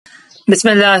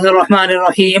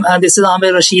Bismillahirrahmanirrahim. This is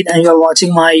Amir Rashid, and you are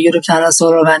watching my YouTube channel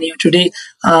Solar Venue. Today,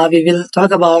 we will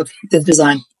talk about this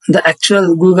design, the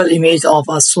actual Google image of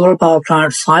a solar power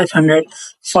plant,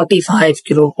 545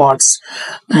 kilowatts,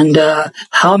 and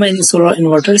how many solar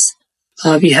inverters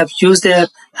we have used there,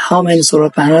 how many solar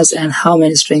panels, and how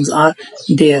many strings are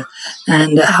there,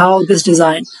 and how this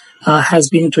design has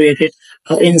been created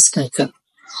in SketchUp.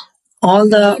 All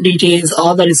the details,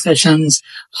 all the discussions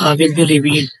will be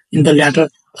revealed in the later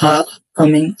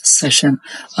coming session.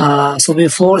 So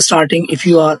before starting, if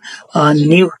you are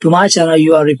new to my channel,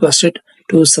 you are requested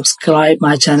to subscribe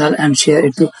my channel and share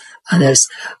it to others.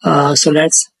 So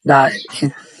let's dive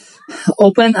in.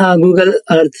 Open Google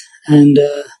Earth and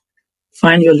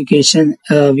find your location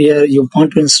where you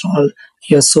want to install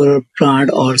your solar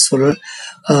plant or solar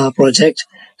project.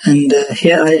 And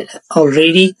here I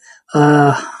already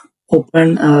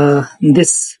open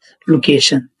this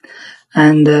location,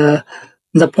 and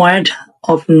the point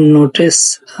of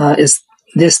notice is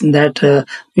this, that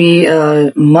we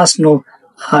must know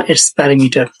its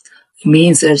parameter,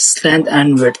 means its length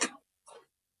and width.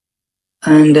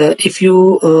 And if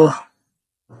you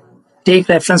take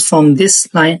reference from this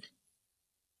line,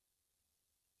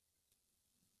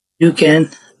 you can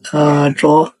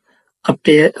draw up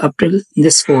till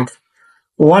this code,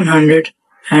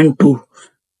 102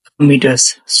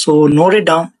 meters. So note it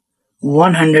down,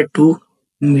 102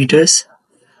 meters.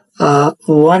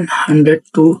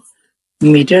 102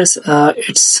 meters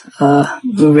its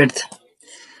width,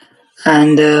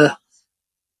 and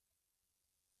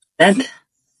length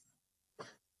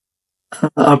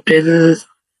up till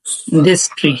this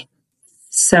tree,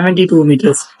 72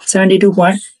 meters,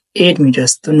 72.8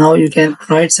 meters. So now you can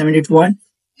write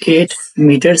 72.8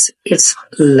 meters its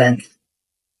length.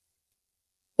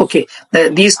 Okay,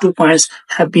 these 2 points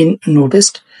have been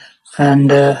noticed,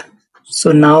 and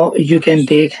so now you can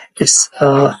take its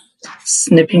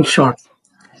snipping shot.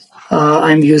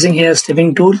 I'm using here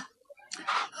snipping tool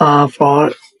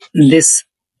for this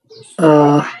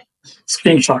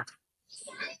screenshot.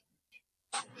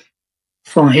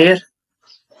 From here,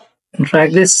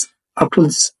 drag this up to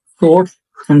this road,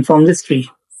 and from this tree,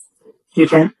 you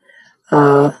can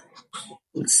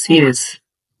see this.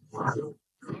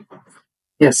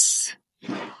 Yes.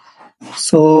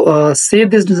 So save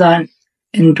this design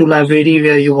into library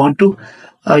where you want to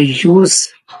use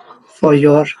for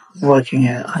your working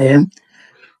here. I am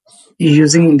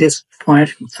using this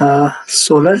point,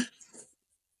 solar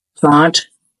plant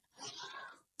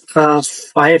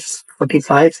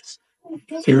 545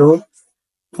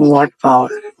 kilowatt power.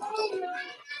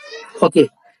 Okay.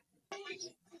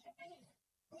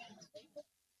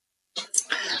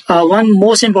 One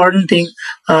most important thing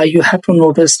you have to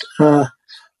notice,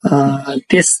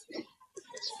 this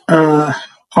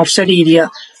offset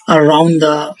area around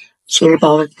the solar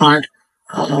power plant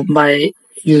by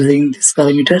using this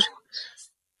parameter.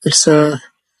 It's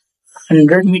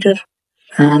 100 meter,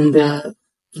 and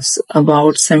it's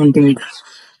about 70 meter.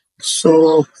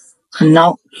 So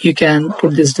now you can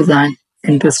put this design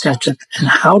into SketchUp. And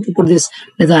how to put this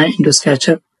design into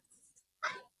SketchUp?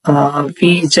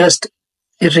 We just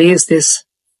erase this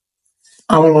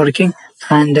our working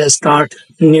and start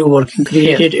new working.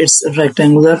 Created its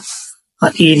rectangular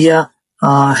area.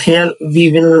 Here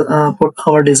we will put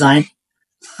our design.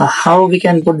 How we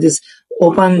can put this?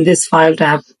 Open this file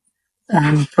tab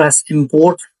and press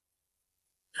import,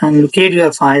 and locate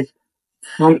your file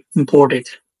and import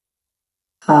it.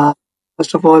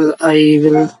 First of all, I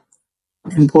will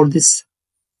import this.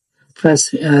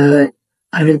 I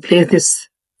will place this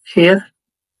here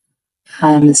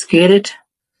and scale it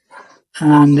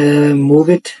and move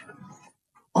it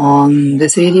on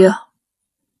this area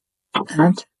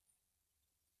and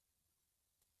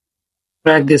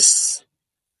drag this.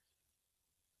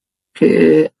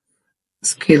 Okay,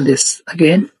 scale this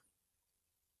again.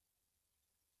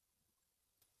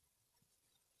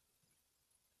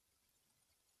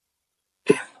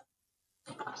 Okay.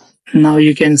 Now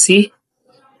you can see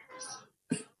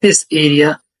this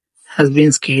area has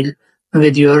been scaled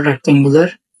with your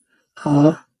rectangular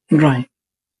drawing.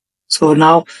 So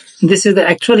now this is the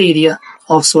actual area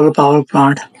of solar power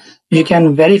plant. You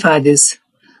can verify this,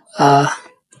 and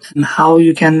how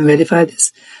you can verify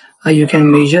this? You can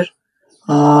measure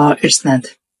its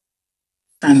length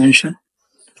dimension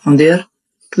from there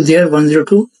to there,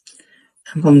 102,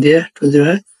 and from there to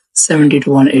there,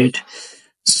 72.18.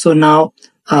 So now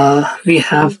we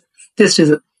have this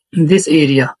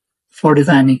area for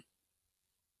designing.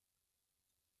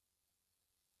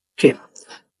 Okay,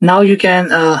 now you can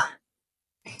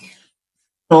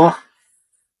draw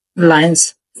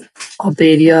lines of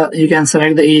the area. You can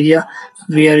select the area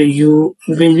where you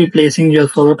will be placing your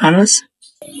solar panels,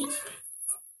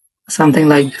 something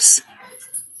like this.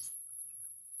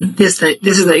 This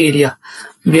is the area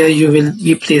where you will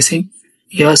be placing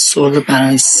your solar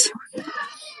panels,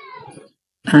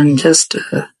 and just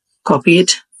copy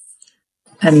it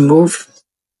and move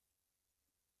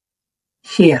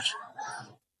here,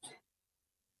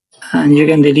 and you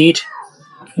can delete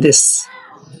these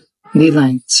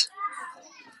lines.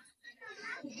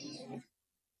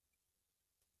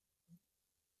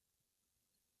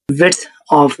 Width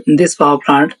of this power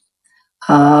plant,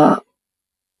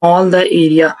 all the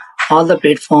area, all the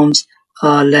platforms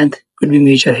length could be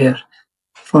measured here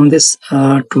from this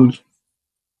tool.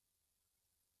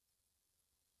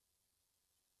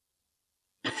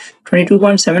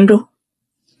 22.72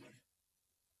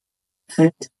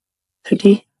 and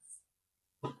 30,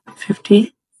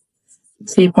 50,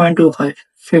 3.25,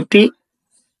 50,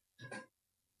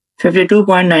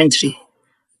 52.93,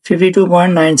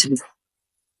 52.93,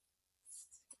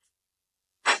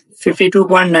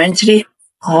 52.93,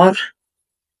 or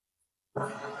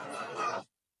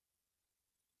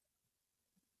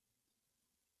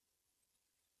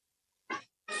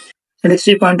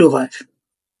 23.25,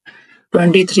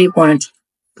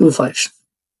 23.25,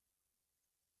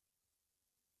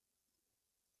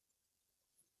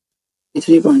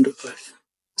 23.25.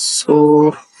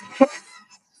 So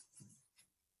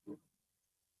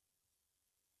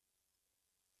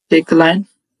take the line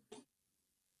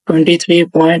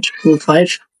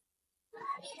 23.25.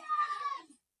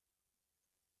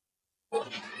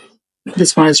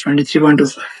 This one is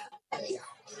 23.25.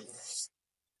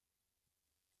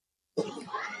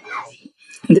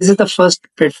 This is the first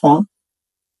platform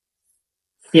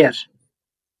here,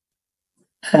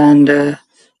 and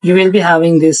you will be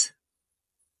having this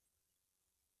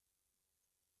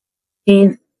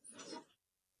in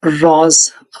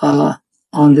rows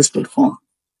on this platform.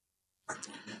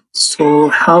 So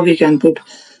how we can put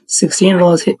 16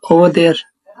 rows over there,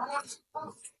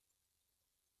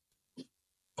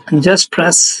 and just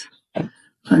press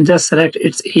and just select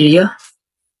its area,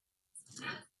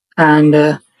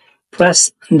 and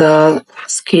press the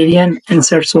Skelion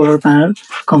insert solar panel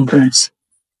components.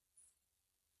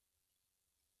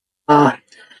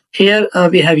 Here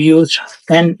we have used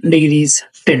 10 degrees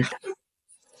tilt.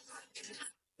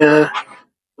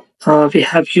 We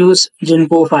have used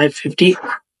Jinko 550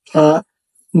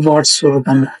 watts solar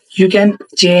panel. You can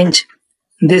change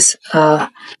this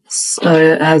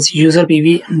as user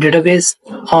PV database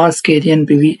or Skelion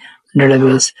PV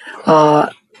database.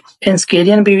 In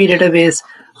Skelion PV database,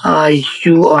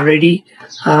 you already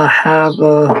have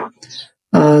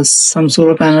some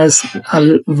solar panels,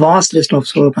 a vast list of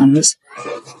solar panels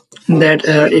that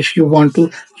if you want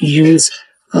to use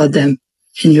them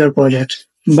in your project.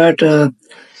 But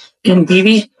in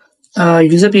PV,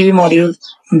 user PV module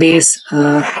base,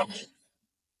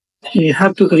 you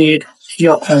have to create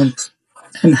your own.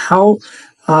 And how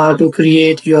to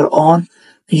create your own?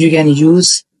 You can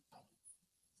use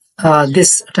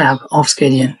this tab of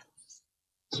Skelion.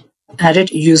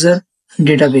 Edit user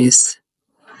database.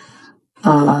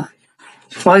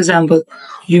 For example,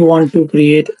 you want to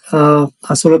create a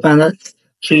solar panel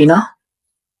Trina,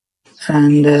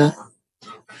 and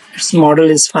its model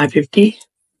is 550.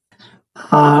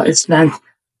 Its length,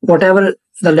 whatever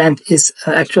the length is,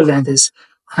 actual length is,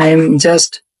 I am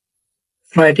just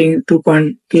writing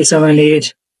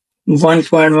 2.278,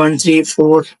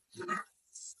 1.134.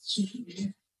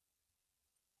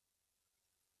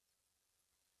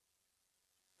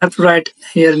 I have to write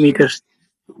here meters.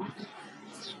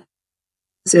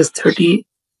 This is 30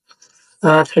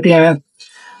 mm,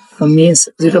 means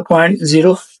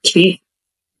 0.03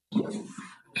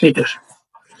 meter,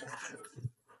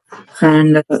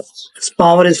 and its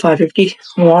power is 550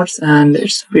 watts, and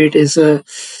its weight is 30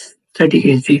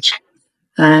 kg.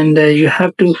 And you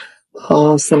have to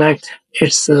select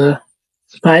its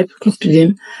type,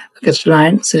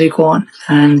 crystalline, silicon,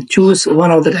 and choose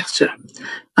one of the texture.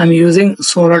 I'm using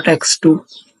solar text 2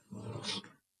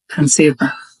 and save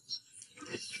that.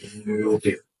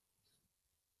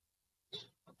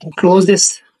 Close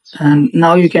this, and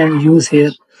now you can use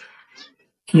here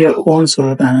your own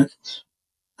solar panel,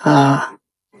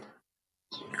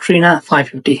 Trina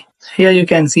 550. Here you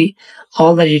can see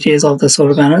all the details of the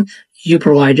solar panel you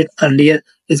provided earlier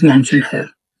is mentioned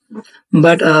here.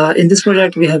 But in this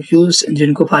project we have used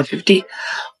Jinko 550,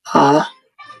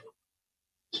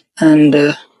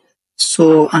 and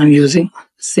so I'm using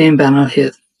same panel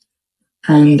here,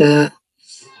 and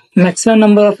maximum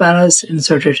number of panels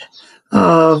inserted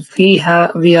we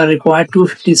are required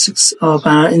 256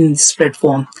 panel in this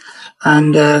platform,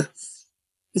 and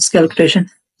its calculation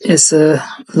is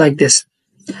like this.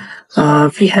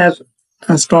 We have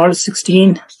installed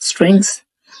 16 strings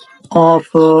of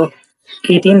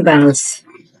 18 panels.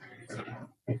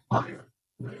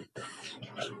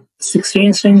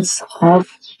 16 strings of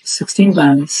 16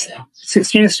 panels.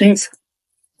 16 strings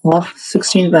of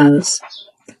 16 panels.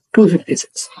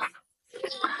 256.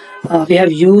 We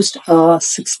have used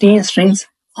 16 strings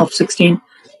of 16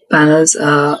 panels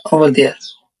over there.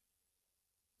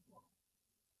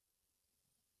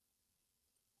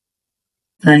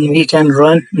 And we can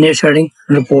run net shading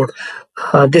report.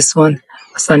 This one,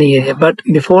 sunny area. But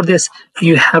before this,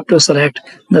 you have to select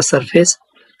the surface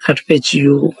at which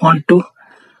you want to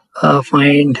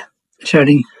find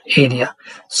shading area.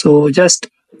 So just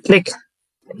click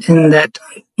in that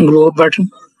globe button,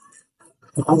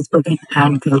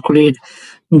 and calculate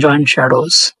joint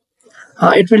shadows.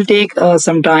 It will take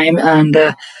some time, and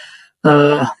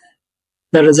the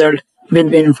result will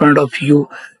be in front of you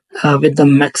with the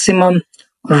maximum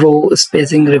row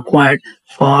spacing required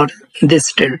for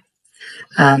this tilt,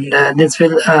 and this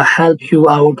will help you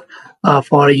out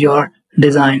for your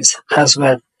designs as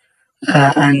well.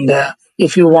 And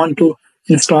if you want to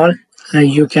install,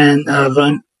 you can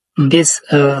run this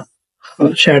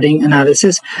shading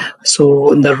analysis,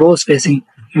 so the row spacing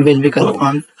will be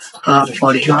confirmed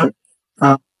for your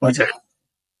project.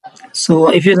 So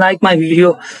if you like my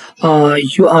video,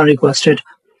 you are requested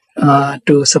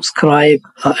to subscribe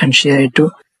and share it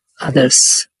to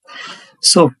others.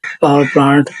 So power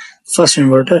plant first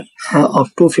inverter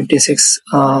of 256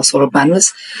 solar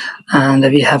panels, and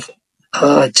we have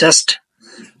just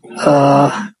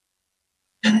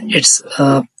its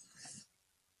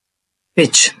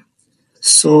pitch.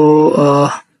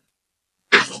 So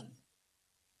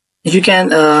you can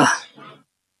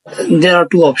there are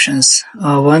two options.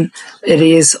 One,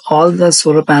 erase all the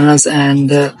solar panels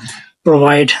and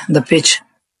provide the pitch,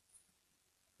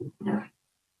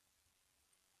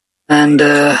 and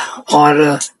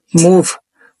or move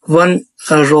one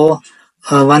row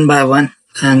one by one,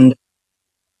 and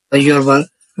your work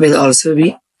will also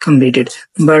be completed.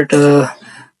 But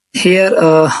here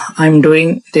I'm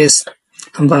doing this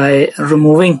by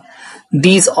removing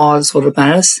these all solar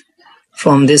panels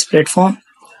from this platform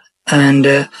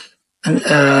and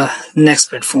next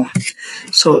platform.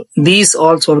 So these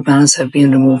all solar panels have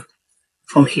been removed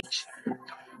from here,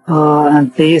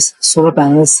 and place solar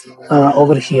panels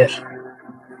over here.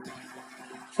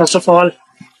 First of all,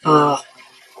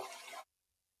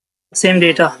 same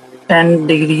data, 10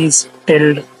 degrees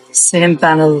tilt, same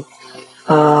panel.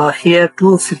 Here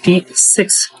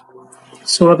 256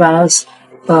 solar panels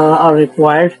are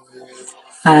required,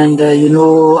 and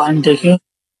I'm taking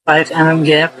 5 mm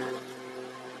gap.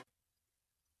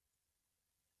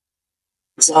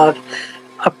 Are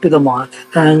up to the mark,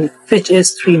 and pitch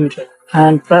is 3 meter,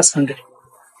 and press 100.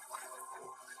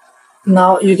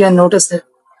 Now you can notice that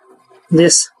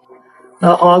this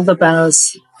all the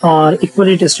panels are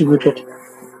equally distributed.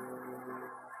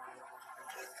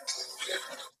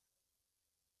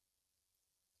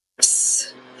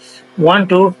 It's 1,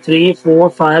 2, 3, 4,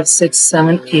 5, 6,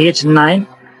 7, 8, 9,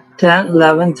 10,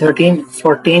 11, 13,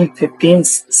 14, 15,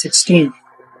 16.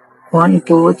 1,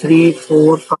 2, 3,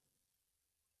 4, 5,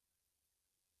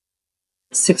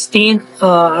 16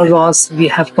 rows we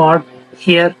have got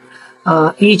here.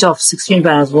 Each of 16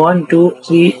 panels, 1, 2,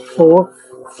 3, 4,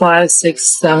 5,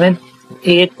 6, 7,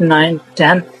 8, 9,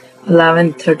 10,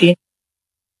 11, 13,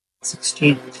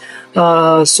 16.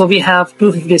 So we have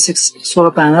 256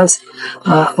 solar panels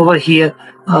over here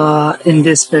in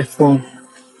this platform.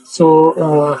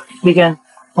 So we can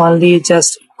only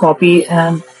just copy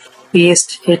and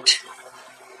paste it.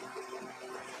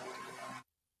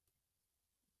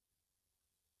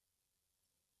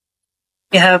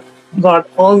 We have got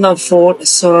all the 4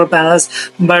 solar panels,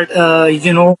 but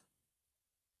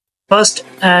first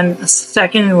and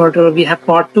second inverter we have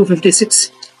got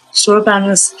 256 solar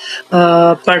panels,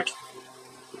 but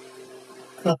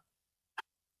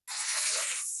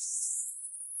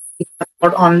we have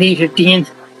got only 15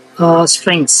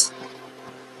 strings,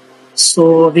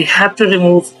 so we have to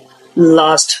remove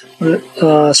last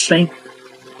string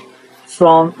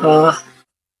from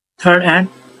third and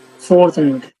fourth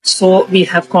inverter. So we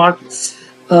have got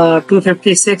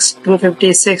 256,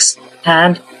 256,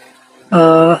 and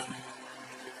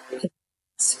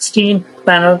 16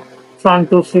 panel from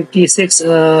 256.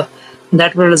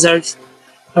 That will result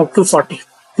of 240,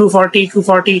 240,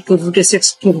 240,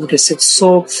 256, 256.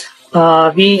 So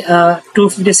we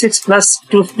 256 plus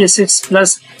 256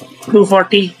 plus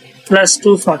 240 plus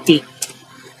 240.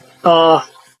 uh,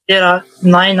 there are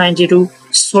 992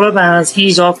 solar panels,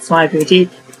 each of 580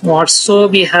 watts. So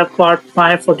we have got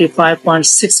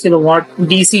 545.6 kilowatt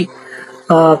DC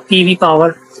PV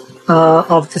power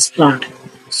of this plant.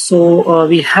 So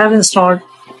we have installed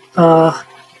uh,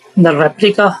 the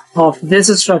replica of this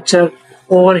structure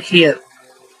over here.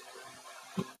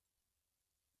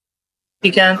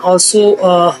 We can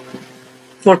also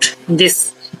put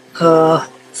this uh,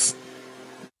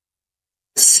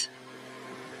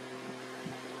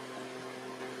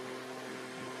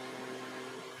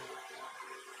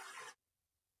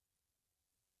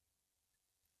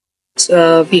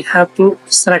 we have to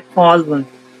select all one,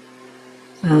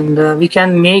 and we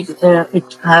can make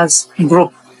it as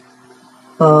group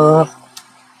uh,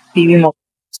 PV model.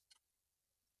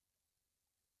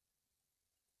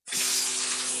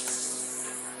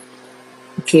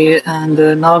 Okay,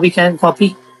 and now we can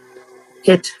copy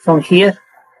it from here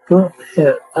to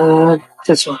here.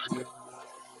 This one. We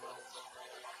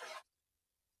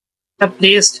have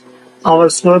placed our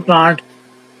solar plant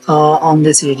on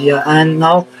this area, and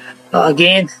now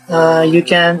again you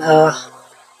can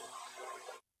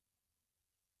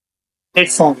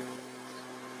platform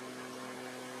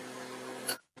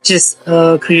which is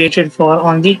created for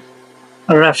only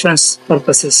reference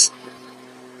purposes.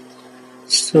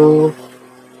 So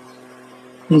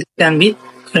it can be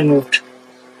removed,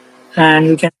 and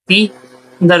you can see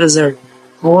the result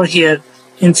over here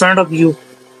in front of you.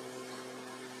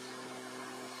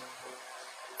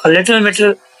 A little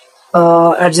bit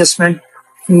adjustment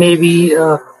may be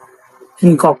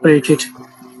incorporated.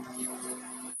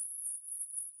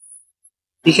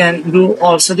 We can do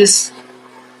also this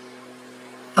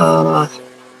uh,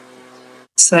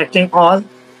 selecting all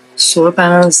solar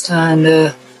panels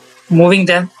and moving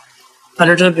them a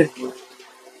little bit.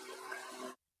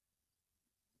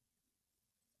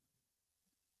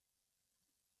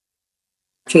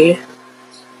 Okay.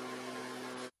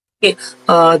 Okay.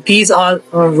 These all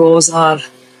rows are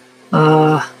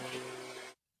uh,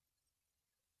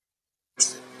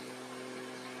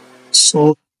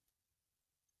 so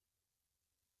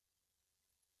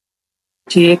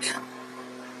take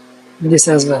this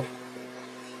as well.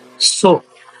 So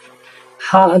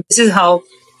this is how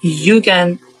you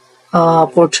can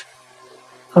put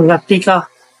a replica.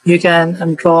 You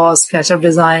can draw a SketchUp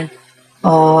design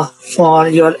for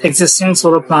your existing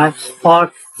solar plant,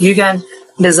 or you can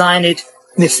design it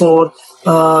before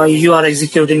you are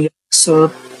executing your solar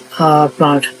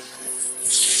plant.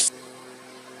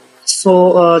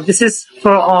 So this is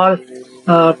for all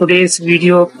today's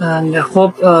video, and I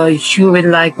hope you will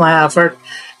like my effort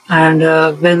and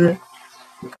will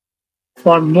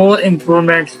for more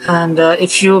improvement. And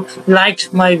if you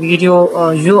liked my video,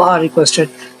 you are requested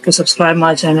to subscribe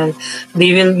my channel.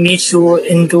 We will meet you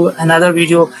into another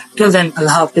video. Till then, Allah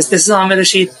Hafiz. This is Amir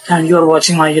Rashid, and you are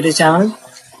watching my YouTube channel.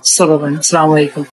 Assalamu alaikum.